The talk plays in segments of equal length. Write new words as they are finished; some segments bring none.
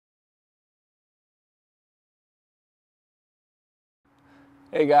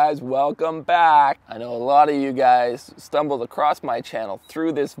Hey guys, welcome back. I know a lot of you guys stumbled across my channel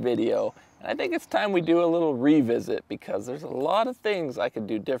through this video, and I think it's time we do a little revisit because there's a lot of things I could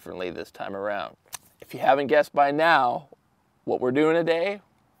do differently this time around. If you haven't guessed by now, what we're doing today,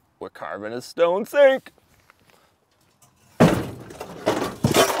 we're carving a stone sink.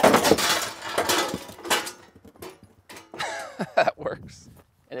 That works.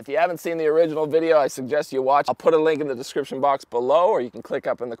 And if you haven't seen the original video, I suggest you watch. I'll put a link in the description box below, or you can click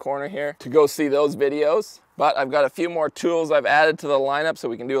up in the corner here to go see those videos. But I've got a few more tools I've added to the lineup so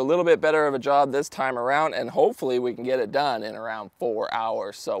we can do a little bit better of a job this time around, and hopefully we can get it done in around 4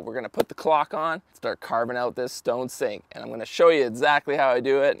 hours. So we're gonna put the clock on, start carving out this stone sink. And I'm gonna show you exactly how I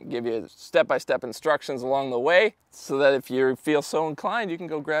do it and give you step-by-step instructions along the way so that if you feel so inclined, you can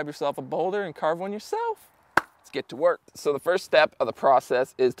go grab yourself a boulder and carve one yourself. Get to work. So the first step of the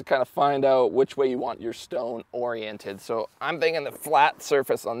process is to kind of find out which way you want your stone oriented. So I'm thinking the flat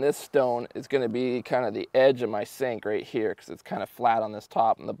surface on this stone is going to be kind of the edge of my sink right here because it's kind of flat on this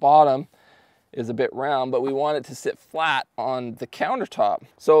top, and the bottom is a bit round, but we want it to sit flat on the countertop.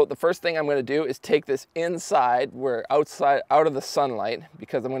 So the first thing I'm going to do is take this inside, where outside, out of the sunlight,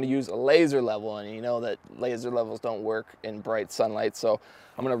 because I'm going to use a laser level, and you know that laser levels don't work in bright sunlight. So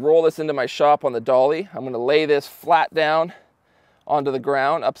I'm going to roll this into my shop on the dolly. I'm going to lay this flat down onto the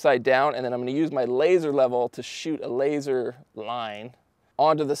ground, upside down, and then I'm going to use my laser level to shoot a laser line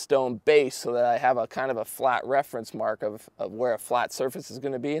onto the stone base so that I have a kind of a flat reference mark of where a flat surface is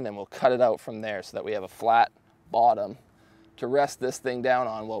going to be, and then we'll cut it out from there so that we have a flat bottom to rest this thing down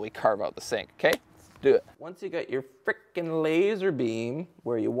on while we carve out the sink. Okay, let's do it. Once you got your frickin' laser beam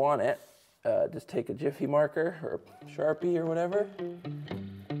where you want it, just take a Jiffy marker or a Sharpie or whatever, and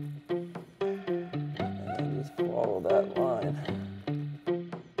then just follow that line.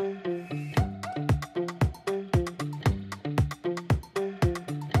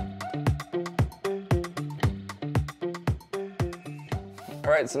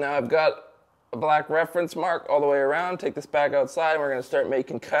 All right, so now I've got a black reference mark all the way around. Take this back outside, and we're gonna start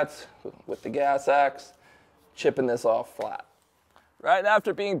making cuts with the gas axe, chipping this off flat. Right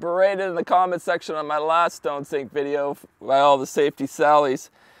after being berated in the comment section on my last stone sink video by all the safety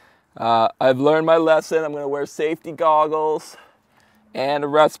sallies, I've learned my lesson. I'm gonna wear safety goggles and a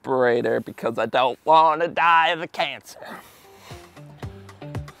respirator because I don't wanna die of a cancer.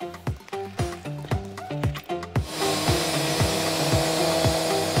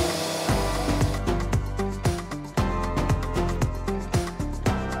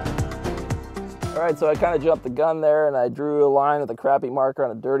 All right, so I kind of jumped the gun there, and I drew a line with a crappy marker on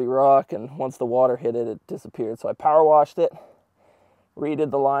a dirty rock, and once the water hit it, it disappeared. So I power washed it,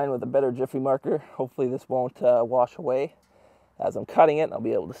 redid the line with a better Jiffy marker. Hopefully this won't wash away. As I'm cutting it, I'll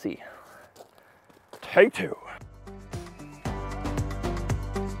be able to see. Take two.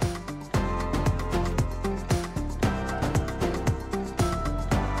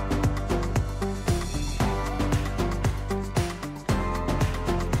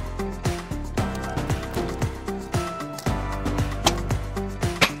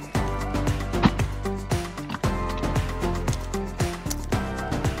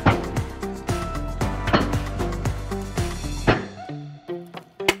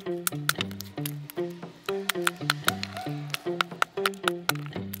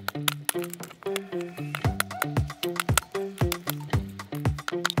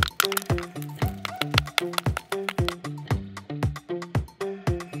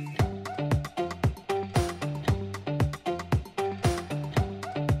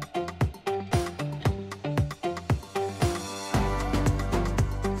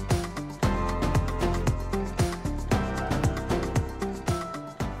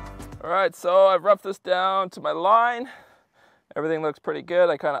 All right, so I've roughed this down to my line. Everything looks pretty good.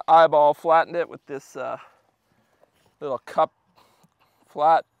 I kind of eyeball flattened it with this little cup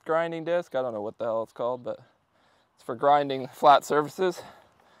flat grinding disc. I don't know what the hell it's called, but it's for grinding flat surfaces.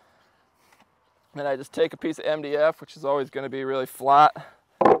 Then I just take a piece of MDF, which is always going to be really flat,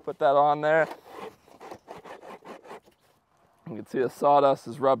 put that on there. You can see the sawdust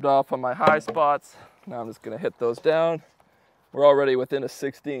is rubbed off on my high spots. Now I'm just going to hit those down. We're already within a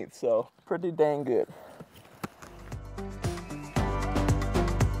 1/16, so pretty dang good.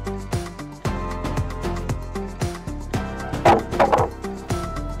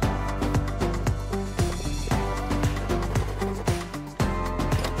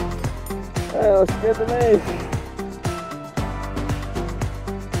 Hey, looks good to me.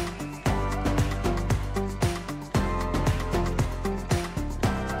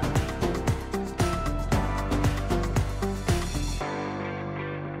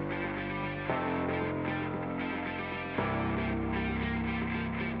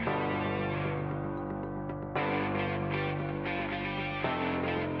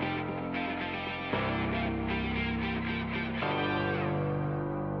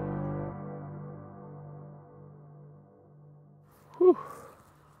 Whew.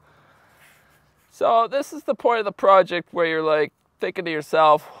 So this is the point of the project where you're like thinking to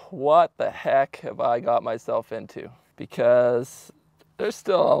yourself, what the heck have I got myself into? Because there's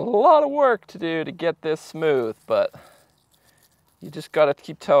still a lot of work to do to get this smooth, but you just got to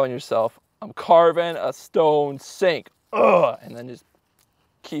keep telling yourself, I'm carving a stone sink. Ugh, and then just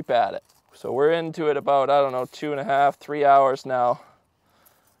keep at it. So we're into it about, I don't know, 2.5, 3 hours now.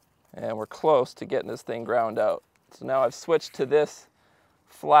 And we're close to getting this thing ground out. So now I've switched to this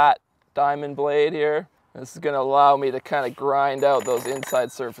flat diamond blade here. This is going to allow me to kind of grind out those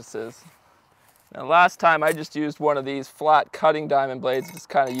inside surfaces. Now last time I just used one of these flat cutting diamond blades, just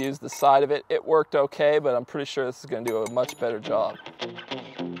kind of used the side of it. It worked okay, but I'm pretty sure this is going to do a much better job.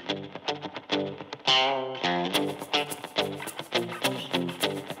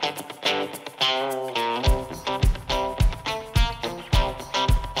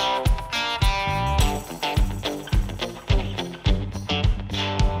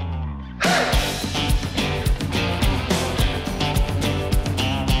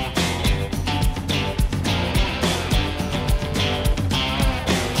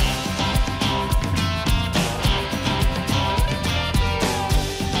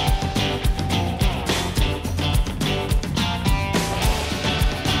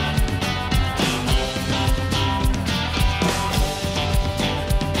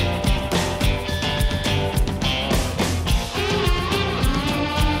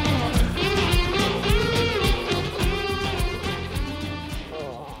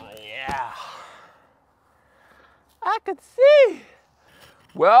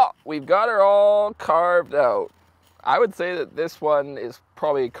 Well, we've got her all carved out. I would say that this one is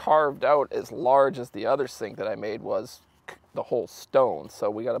probably carved out as large as the other sink that I made was the whole stone.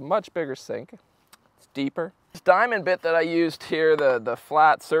 So we got a much bigger sink. It's deeper. This diamond bit that I used here, the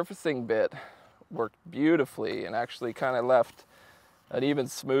flat surfacing bit, worked beautifully and actually kind of left an even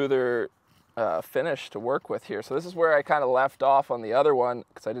smoother finish to work with here. So this is where I kind of left off on the other one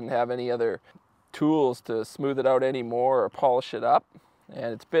because I didn't have any other tools to smooth it out anymore or polish it up.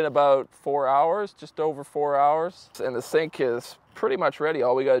 And it's been about 4 hours, just over 4 hours. And the sink is pretty much ready.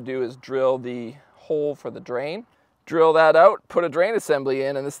 All we got to do is drill the hole for the drain. Drill that out, put a drain assembly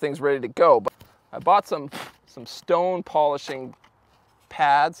in, and this thing's ready to go. But I bought some stone polishing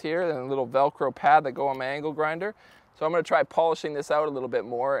pads here, and a little Velcro pad that go on my angle grinder. So I'm going to try polishing this out a little bit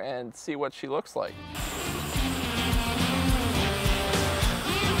more and see what she looks like.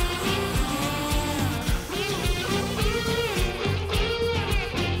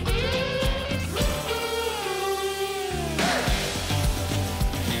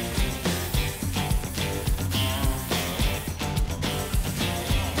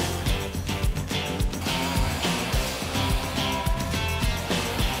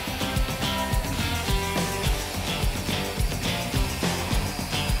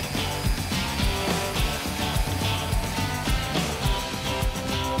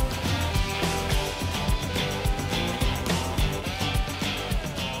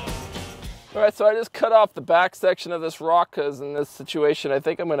 All right, so I just cut off the back section of this rock because in this situation, I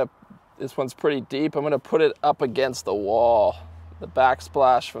think this one's pretty deep. I'm gonna put it up against the wall, the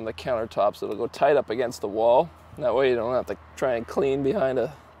backsplash from the countertop, so it'll go tight up against the wall. That way you don't have to try and clean behind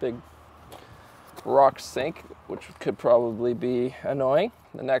a big rock sink, which could probably be annoying.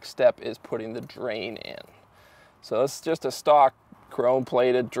 The next step is putting the drain in. So this is just a stock chrome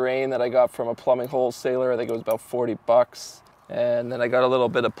plated drain that I got from a plumbing wholesaler. I think it was about 40 bucks. And then I got a little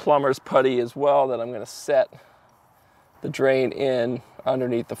bit of plumber's putty as well that I'm going to set the drain in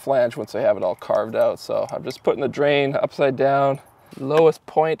underneath the flange once I have it all carved out. So I'm just putting the drain upside down, lowest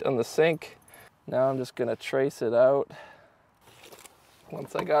point on the sink. Now I'm just going to trace it out.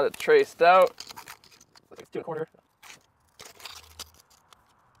 Once I got it traced out, 2 1/4.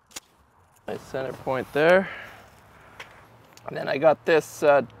 Nice center point there. And then I got this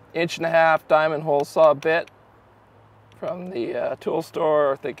 1.5 inch diamond hole saw bit from the tool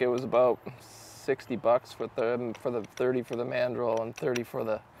store. I think it was about 60 bucks for the 30 for the mandrel and 30 for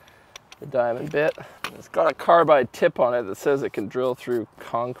the diamond bit. It's got a carbide tip on it that says it can drill through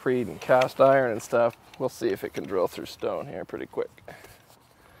concrete and cast iron and stuff. We'll see if it can drill through stone here pretty quick.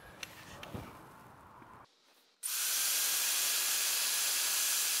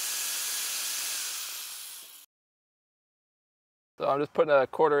 So I'm just putting a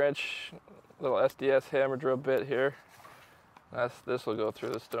 1/4 inch little SDS hammer drill bit here. This will go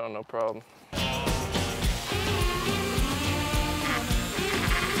through the stone, no problem.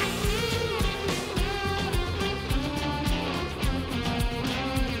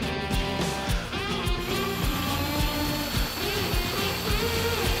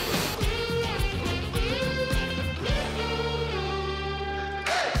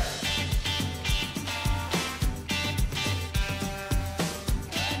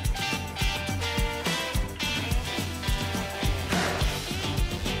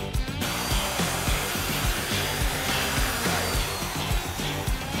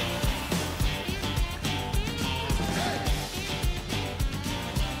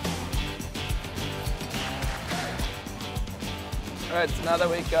 All right, so now that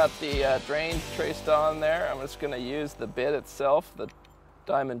we got the drain traced on there, I'm just gonna use the bit itself, the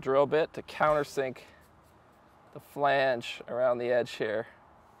diamond drill bit, to countersink the flange around the edge here.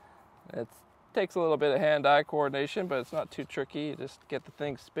 It takes a little bit of hand-eye coordination, but it's not too tricky. You just get the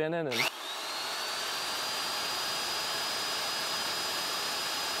thing spinning and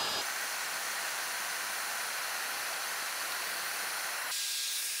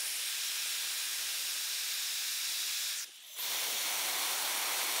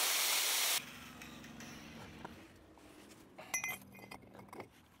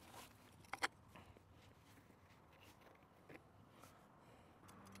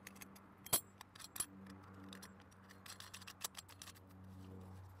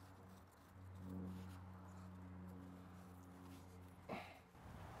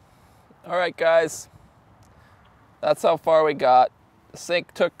all right, guys, that's how far we got. The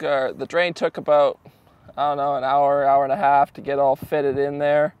sink took, the drain took about, I don't know, an hour, hour and a half to get all fitted in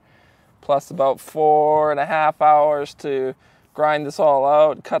there, plus about 4.5 hours to grind this all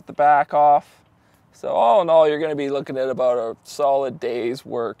out, cut the back off. So all in all, you're gonna be looking at about a solid day's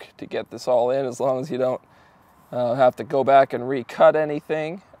work to get this all in, as long as you don't have to go back and recut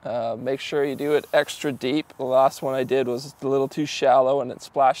anything. Make sure you do it extra deep. The last one I did was a little too shallow and it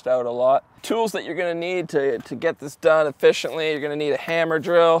splashed out a lot. Tools that you're gonna need to get this done efficiently, you're gonna need a hammer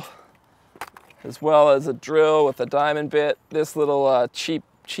drill, as well as a drill with a diamond bit. This little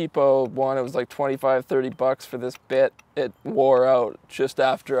cheapo one, it was like 25, 30 bucks for this bit. It wore out just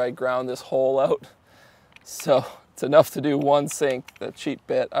after I ground this hole out. So it's enough to do one sink, the cheap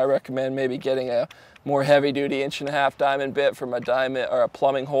bit. I recommend maybe getting a more heavy-duty 1.5-inch diamond bit from a diamond or a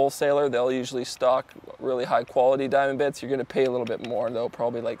plumbing wholesaler. They'll usually stock really high-quality diamond bits. You're gonna pay a little bit more though,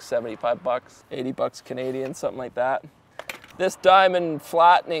 probably like 75 bucks, 80 bucks Canadian, something like that. This diamond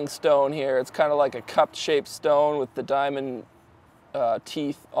flattening stone here, it's kind of like a cup-shaped stone with the diamond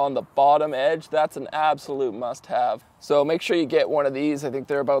teeth on the bottom edge. That's an absolute must-have. So make sure you get one of these. I think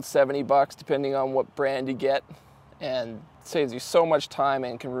they're about 70 bucks depending on what brand you get, and saves you so much time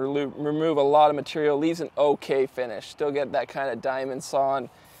and can remove a lot of material, leaves an okay finish. Still get that kind of diamond sawn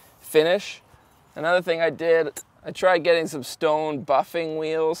finish. Another thing I did, I tried getting some stone buffing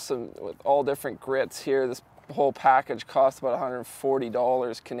wheels, with all different grits here. This whole package cost about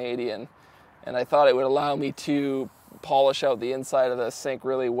 $140 Canadian, and I thought it would allow me to polish out the inside of the sink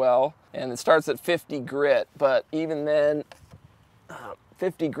really well. And it starts at 50 grit, but even then,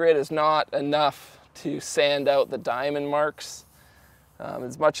 50 grit is not enough to sand out the diamond marks.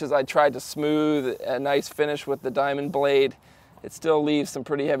 As much as I tried to smooth a nice finish with the diamond blade, it still leaves some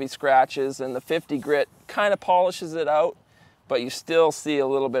pretty heavy scratches, and the 50 grit kind of polishes it out, but you still see a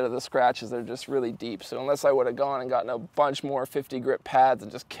little bit of the scratches. They're just really deep. So unless I would have gone and gotten a bunch more 50 grit pads and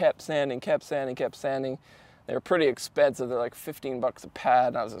just kept sanding, they were pretty expensive. They're like 15 bucks a pad,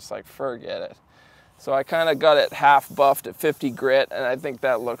 and I was just like, forget it. So I kind of got it half buffed at 50 grit, and I think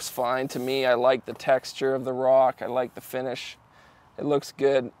that looks fine to me. I like the texture of the rock. I like the finish. It looks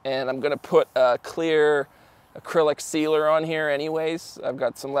good. And I'm gonna put a clear acrylic sealer on here anyways. I've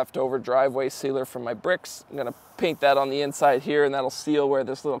got some leftover driveway sealer from my bricks. I'm gonna paint that on the inside here, and that'll seal where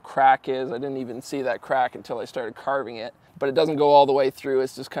this little crack is. I didn't even see that crack until I started carving it. But it doesn't go all the way through.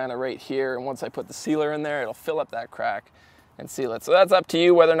 It's just kind of right here. And once I put the sealer in there, it'll fill up that crack and seal it. So that's up to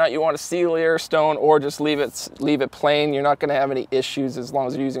you whether or not you want to seal your stone or just leave it plain. You're not going to have any issues as long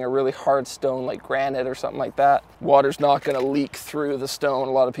as you're using a really hard stone like granite or something like that. Water's not going to leak through the stone.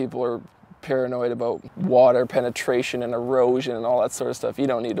 A lot of people are paranoid about water penetration and erosion and all that sort of stuff. You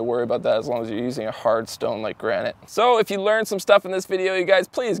don't need to worry about that as long as you're using a hard stone like granite. So if you learned some stuff in this video, you guys,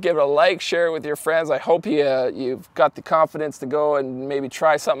 please give it a like, share it with your friends. I hope you've got the confidence to go and maybe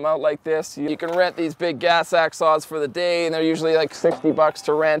try something out like this. You can rent these big gas axe saws for the day, and they're usually like 60 bucks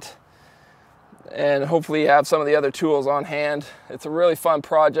to rent. And hopefully you have some of the other tools on hand. It's a really fun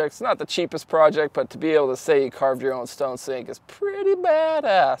project. It's not the cheapest project, but to be able to say you carved your own stone sink is pretty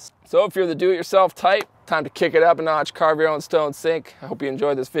badass. So if you're the do-it-yourself type, time to kick it up a notch, carve your own stone sink. I hope you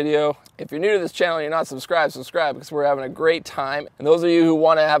enjoyed this video. If you're new to this channel and you're not subscribed, subscribe, because we're having a great time. And those of you who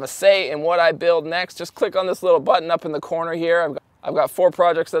want to have a say in what I build next, just click on this little button up in the corner here. I've got 4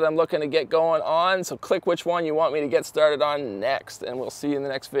 projects that I'm looking to get going on, so click which one you want me to get started on next, and we'll see you in the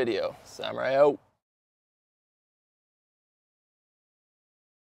next video. Samurai out.